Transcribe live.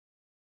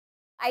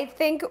I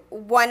think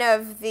one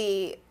of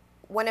the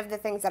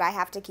things that I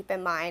have to keep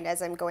in mind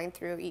as I'm going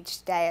through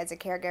each day as a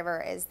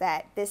caregiver is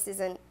that this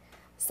isn't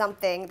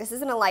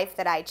a life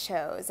that I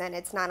chose, and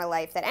it's not a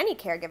life that any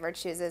caregiver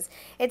chooses.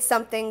 It's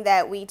something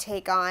that we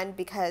take on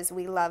because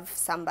we love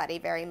somebody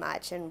very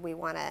much and we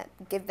want to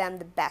give them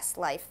the best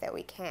life that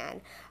we can.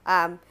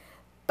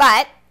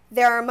 But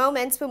there are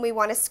moments when we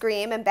want to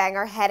scream and bang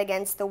our head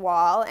against the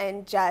wall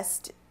and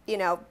just,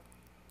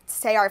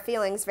 say our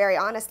feelings very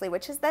honestly,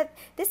 which is that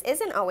this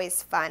isn't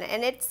always fun,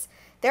 and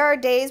there are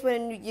days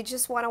when you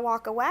just want to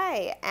walk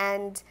away.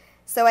 And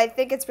so I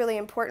think it's really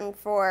important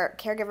for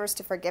caregivers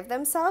to forgive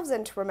themselves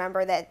and to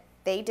remember that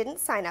they didn't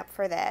sign up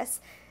for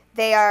this.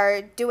 They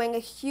are doing a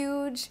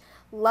huge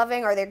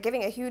loving, or they're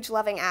giving a huge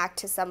loving act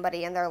to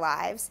somebody in their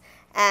lives,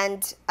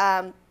 and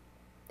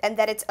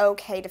that it's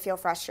okay to feel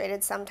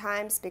frustrated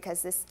sometimes,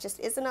 because this just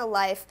isn't a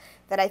life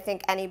that I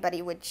think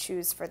anybody would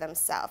choose for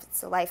themselves.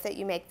 It's a life that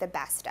you make the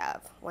best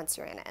of once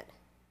you're in it.